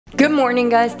Good morning,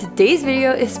 guys. Today's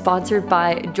video is sponsored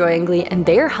by Joyingly, and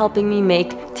they are helping me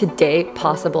make today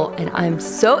possible. And I'm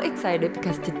so excited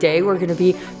because today we're gonna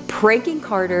be pranking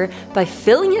Carter by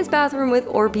filling his bathroom with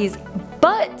Orbeez.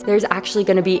 But there's actually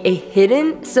gonna be a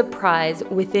hidden surprise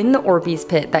within the Orbeez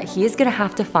pit that he is gonna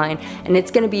have to find, and it's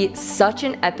gonna be such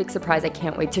an epic surprise. I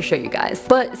can't wait to show you guys.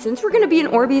 But since we're gonna be in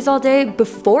Orbeez all day,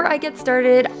 before I get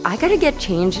started, I gotta get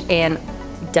changed and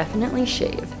definitely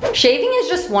shave. Shaving is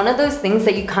just one of those things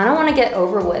that you kind of want to get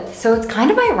over with, so it's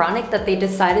kind of ironic that they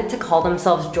decided to call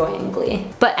themselves Joyingly.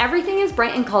 But everything is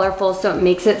bright and colorful, so it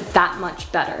makes it that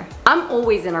much better. I'm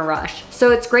always in a rush,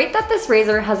 so it's great that this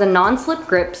razor has a non-slip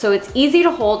grip, so it's easy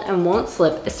to hold and won't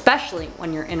slip, especially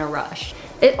when you're in a rush.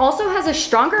 It also has a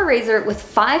stronger razor with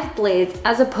 5 blades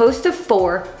as opposed to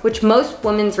 4, which most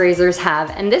women's razors have,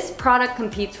 and this product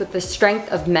competes with the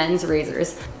strength of men's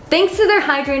razors. Thanks to their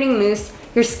hydrating mousse,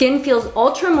 your skin feels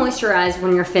ultra moisturized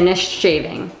when you're finished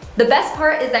shaving. The best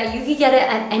part is that you can get it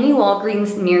at any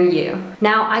Walgreens near you.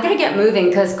 Now, I gotta get moving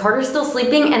because Carter's still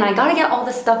sleeping and I gotta get all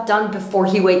this stuff done before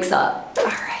he wakes up. All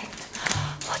right,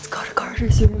 let's go to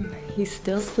Carter's room. He's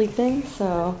still sleeping,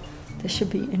 so this should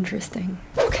be interesting.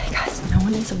 Okay guys, no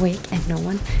one is awake and no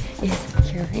one is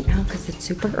here right now because it's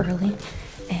super early.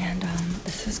 And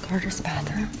this is Carter's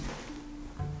bathroom.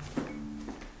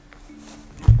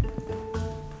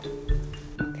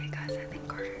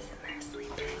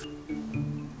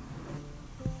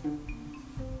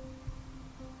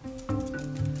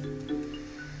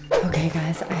 Okay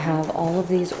guys, I have all of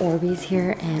these Orbeez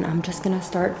here and I'm just gonna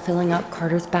start filling up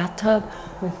Carter's bathtub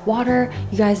with water.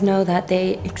 You guys know that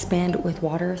they expand with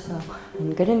water, so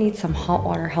I'm gonna need some hot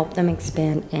water, help them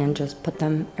expand and just put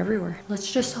them everywhere.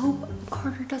 Let's just hope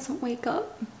Carter doesn't wake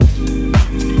up.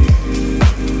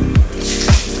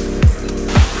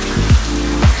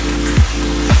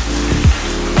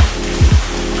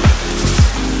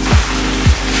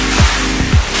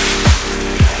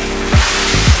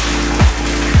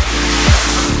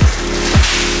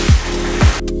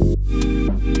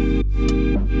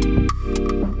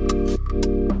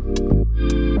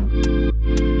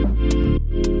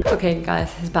 Okay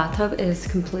guys, his bathtub is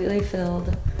completely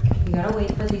filled. You gotta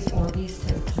wait for these Orbeez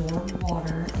to absorb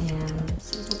water, and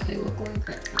this is what they look like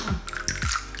right now.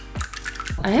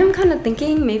 I am kind of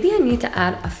thinking maybe I need to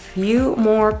add a few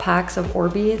more packs of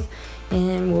Orbeez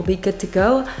and we'll be good to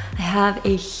go. I have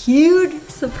a huge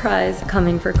surprise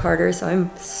coming for Carter, so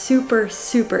I'm super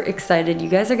excited. You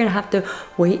guys are gonna have to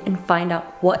wait and find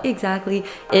out what exactly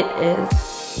it is.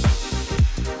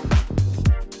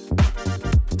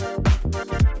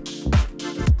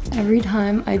 Every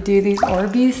time I do these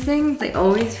Orbeez things, they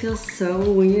always feel so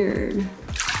weird.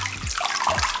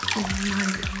 Oh my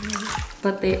god.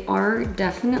 But they are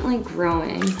definitely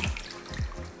growing.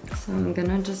 So I'm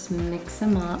gonna just mix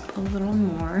them up a little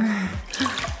more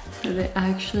so they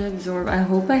actually absorb. I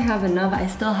hope I have enough. I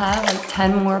still have like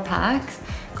 10 more packs.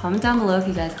 Comment down below if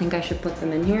you guys think I should put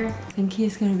them in here. I think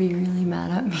he's gonna be really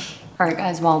mad at me. All right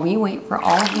guys, while we wait for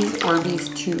all of these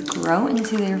Orbeez to grow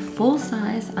into their full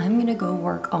size, I'm gonna go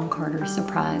work on Carter's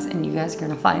surprise and you guys are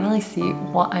gonna finally see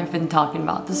what I've been talking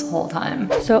about this whole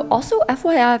time. So also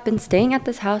FYI, I've been staying at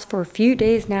this house for a few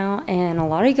days now and a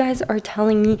lot of you guys are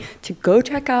telling me to go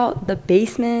check out the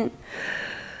basement.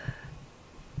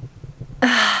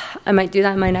 I might do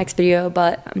that in my next video,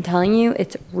 but I'm telling you,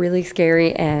 it's really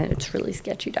scary and it's really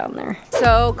sketchy down there.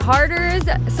 So Carter's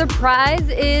surprise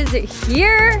is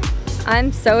here.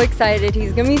 I'm so excited.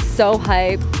 He's gonna be so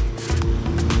hyped.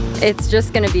 It's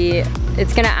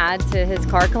gonna add to his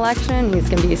car collection. He's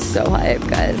gonna be so hyped,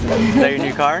 guys. Is that your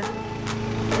new car?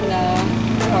 No,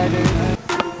 Carter's.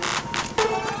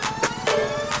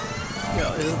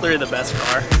 Yo, this is literally the best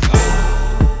car.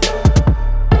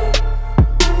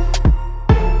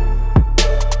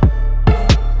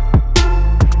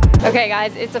 Okay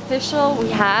guys, it's official. We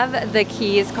have the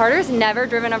keys. Carter's never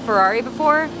driven a Ferrari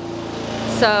before,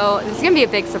 so this is gonna be a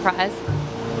big surprise.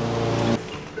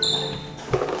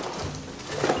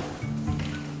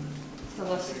 So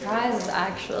the surprise is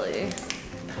actually...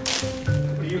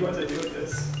 What are you about to do with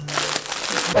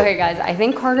this? Okay guys, I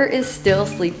think Carter is still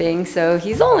sleeping, so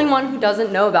he's the only one who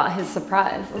doesn't know about his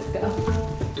surprise. Let's go.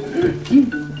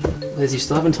 Liz, you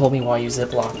still haven't told me why you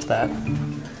ziplocked that.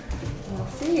 We'll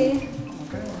see.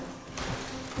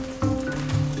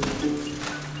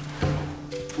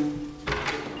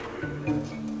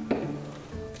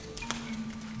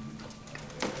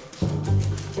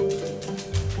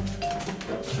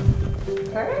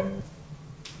 Carter?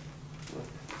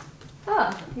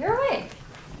 Oh, you're awake.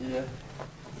 Yeah.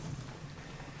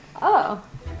 Oh,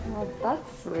 well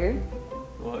that's weird.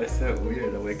 Well, it's that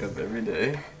weird. I wake up every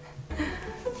day.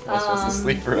 I'm supposed to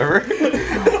sleep forever?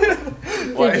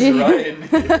 Why is Ryan?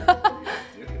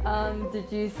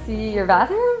 Did you see your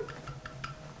bathroom?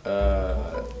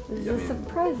 There's yeah, a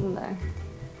surprise in there.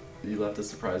 You left a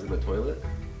surprise in the toilet?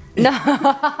 No.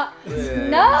 Yeah,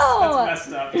 No. That's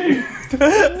messed up, dude.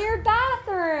 In your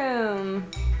bathroom.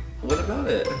 What about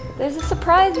it? There's a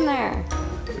surprise in there.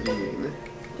 What do you mean?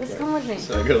 Just come with me.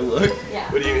 Should I go look?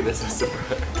 Yeah. What do you mean there's a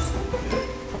surprise?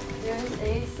 There's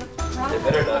a surprise. It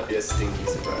better not be a stinky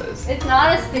surprise. It's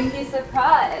not a stinky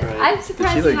surprise. Right. I'm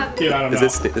surprised Did you she, have. Dude, I don't know.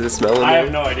 Is it smelling? I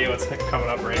have no idea what's coming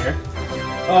up right here.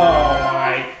 Oh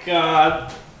my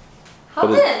god. Hop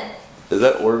What in. Is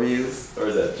that Orbeez or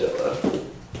is that Jello?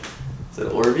 Is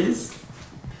it Orbeez?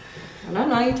 I don't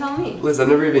know. You tell me. Liz, I've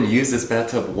never even used this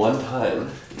bathtub one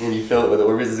time, and you fill it with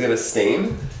Orbeez is gonna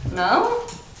stain? No,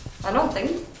 I don't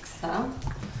think so.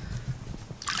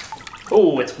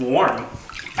 Oh, it's warm.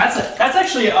 That's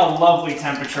actually a lovely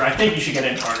temperature. I think you should get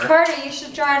in, Carter. Carter, you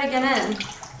should try to get in.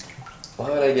 Why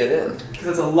would I get in? Because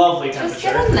it's a lovely temperature. Just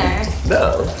get in there.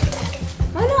 No.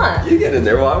 Why not? You get in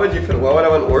there. Why would I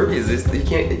want Orbeez? You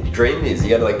can't drain these. You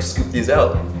gotta like scoop these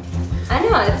out. I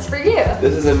know, it's for you.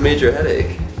 This is a major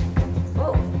headache.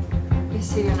 Oh, you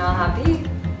see you're not happy?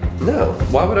 No.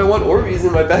 Why would I want Orbeez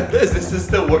in my back? This is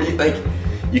the like.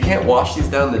 You can't wash these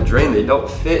down the drain. They don't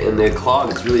fit and they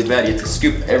clog. It's really bad. You have to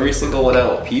scoop every single one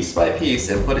out piece by piece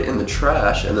and put it in the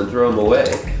trash and then throw them away.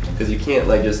 Because you can't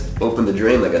like just open the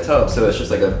drain like a tub. So it's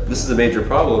just like this is a major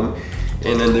problem.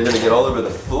 And then they're gonna get all over the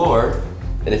floor.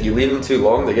 And if you leave them too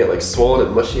long, they get like swollen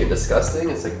and mushy and disgusting.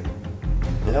 It's like,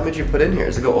 how many did you put in here?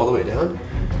 Does it go all the way down?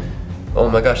 Oh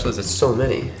my gosh, Liz, it's so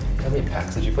many. How many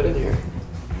packs did you put in here?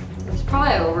 It's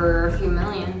probably over a few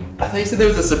million. I thought you said there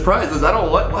was a surprise. Liz, I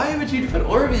don't want, why would you put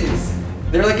Orbeez?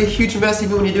 They're like a huge mess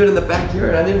even when you do it in the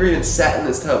backyard. I never even sat in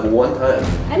this tub one time.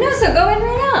 I know, so go in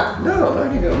right now. No, I'm not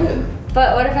gonna go in.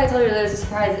 But what if I told you there's a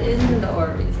surprise in the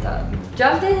Orbeez tub?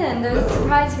 Jump in, there's a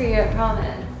surprise for you, I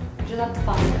promise. You just have to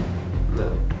find it.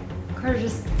 No. Carter,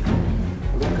 just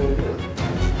I'm not going in.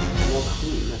 I'm all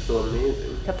clean. I feel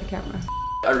amazing. cut the camera.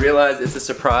 I realize it's a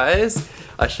surprise.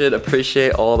 I should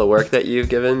appreciate all the work that you've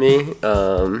given me.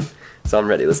 So I'm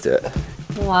ready. Let's do it.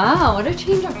 Wow, what a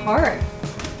change of heart.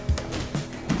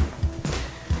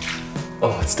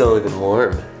 Oh, it's still even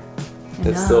warm.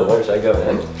 It's still warm. Should I go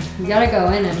in? You gotta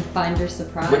go in and find your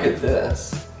surprise. Look at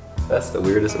this. That's the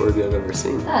weirdest Orbeez I've ever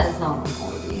seen. That is not an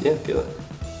Orbeez. Yeah, feel it.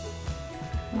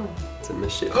 Oh. It's a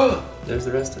mischief. Oh, there's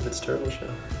the rest of its turtle shell.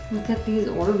 Look at these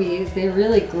Orbeez, they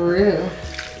really grew.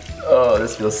 Oh,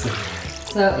 this feels so.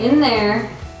 So in there,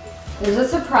 there's a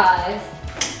surprise.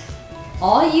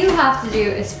 All you have to do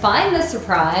is find the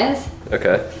surprise,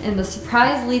 Okay. and the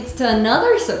surprise leads to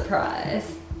another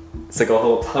surprise. It's like a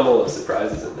whole tunnel of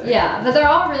surprises in there. Yeah, but they're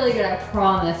all really good, I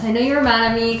promise. I know you were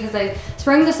mad at me because I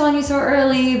sprung this on you so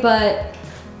early, but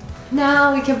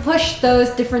now we can push those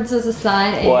differences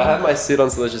aside. And Well, I have my suit on,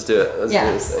 so let's just do it. Let's Yeah.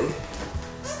 do this thing.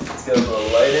 Let's get a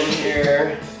little light in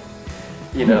here.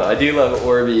 You know, I do love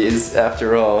Orbeez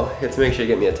after all. You have to make sure you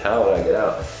get me a towel when I get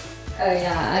out. Oh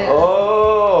yeah.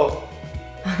 Oh!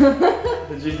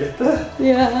 Did you get that?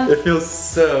 Yeah. It feels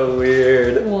so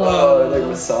weird. Whoa. Oh, it like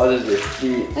massages your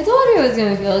feet. I told you it was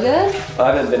gonna feel good.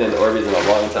 I haven't been in Orbeez in a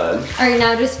long time. Alright,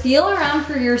 now just feel around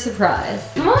for your surprise.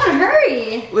 Come on,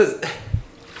 hurry! Liz,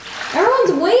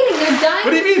 Everyone's waiting, they're dying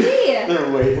what do you to mean? see.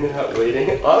 They're waiting, they're not waiting.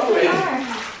 I'm They waiting.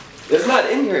 are. It's not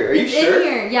in here, are you It's sure? in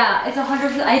here, yeah. It's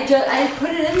 100%. I put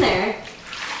it in there.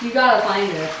 You gotta find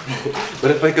it.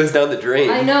 What if it goes down the drain?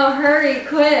 I know, hurry,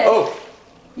 quick. Oh,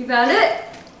 You found it?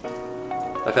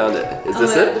 I found it. Is Oh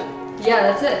this my it? gosh. Yeah,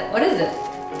 that's it. What is it?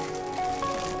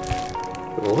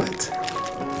 What?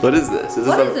 What is this?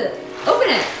 What is it? Open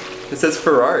it. It says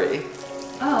Ferrari.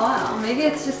 Oh wow, maybe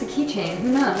it's just a keychain. Who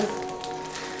knows?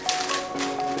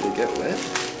 Did it get wet?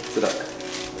 Is it a...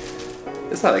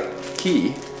 It's not a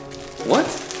key. What?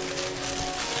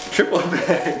 Triple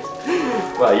bag.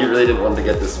 Wow, you really didn't want to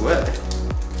get this wet.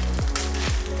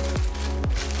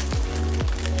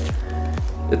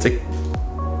 It's a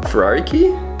Ferrari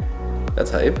key?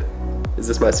 That's hype. Is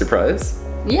this my surprise?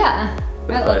 Yeah.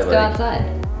 Alright, let's go outside.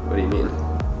 What do you mean?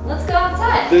 Let's go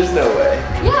outside. There's no way.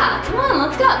 Yeah, come on,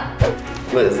 let's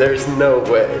go. Liz, there's no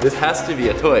way. This has to be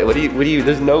a toy. What do you,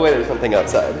 there's no way there's something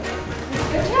outside. Go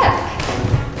check.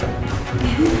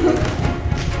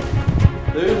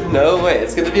 There's no way.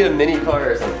 It's gonna be a mini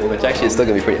car or something, which actually is still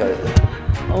gonna be pretty hard.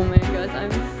 Oh my gosh,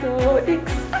 I'm so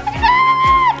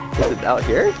excited. Is it out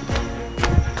here?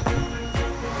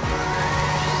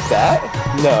 That?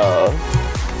 No.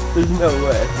 There's no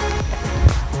way.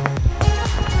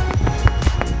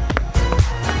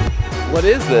 What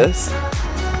is this?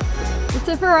 It's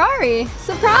a Ferrari.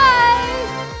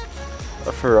 Surprise!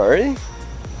 A Ferrari?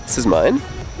 This is mine?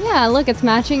 Yeah, look, it's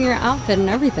matching your outfit and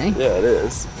everything. Yeah, it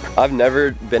is. I've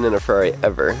never been in a Ferrari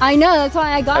ever. I know, that's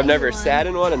why I got I've never sat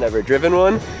in one, I've never driven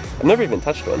one. I've never even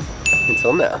touched one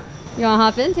until now. You wanna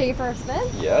hop in, take it for a spin?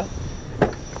 Yeah.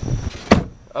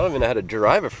 I don't even know how to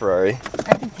drive a Ferrari.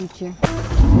 I can teach you.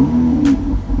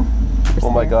 Oh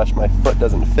my gosh, my foot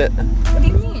doesn't fit. What do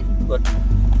you mean? Look.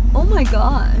 Oh my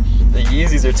gosh. The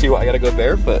Yeezys are too wide. I gotta go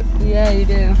barefoot. Yeah, you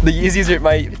do. The Yeezys are,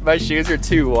 my shoes are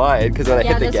too wide because when I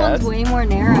hit the gas. Yeah, this one's way more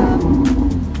narrow.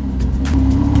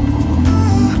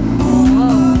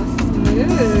 Whoa,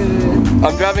 smooth.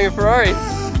 I'm driving a Ferrari.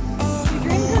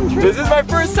 This is my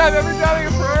first time ever driving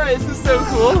a Ferrari. This is so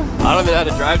cool. I don't even know how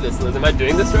to drive this, Liz. Am I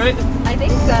doing this right? I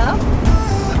think so.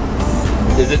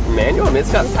 Is it manual? I mean,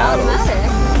 it's got paddles.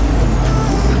 Automatic.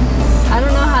 I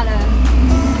don't know how to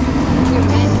do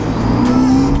manual.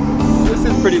 This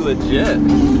is pretty legit.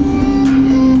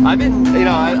 I've been, you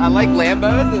know, I like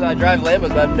Lambos and I drive Lambos,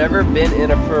 but I've never been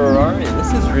in a Ferrari.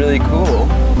 This is really cool.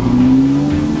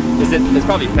 It's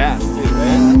probably fast too,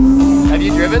 right? Have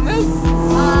you driven this?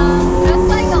 Just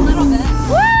like a little bit.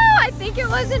 Woo! I think it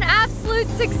was an absolute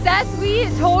success. We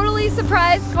totally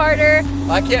surprised Carter.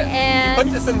 I can't. You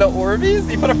put this in the Orbeez?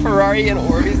 You put a Ferrari in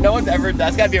Orbeez? No one's ever.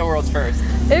 That's gotta be a world's first.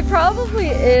 It probably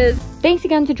is. Thanks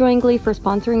again to Joyingly for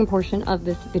sponsoring a portion of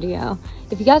this video.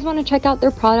 If you guys want to check out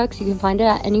their products, you can find it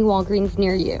at any Walgreens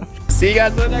near you. See you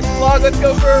guys in the next vlog. Let's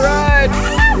go for a ride.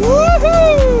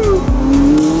 Woohoo!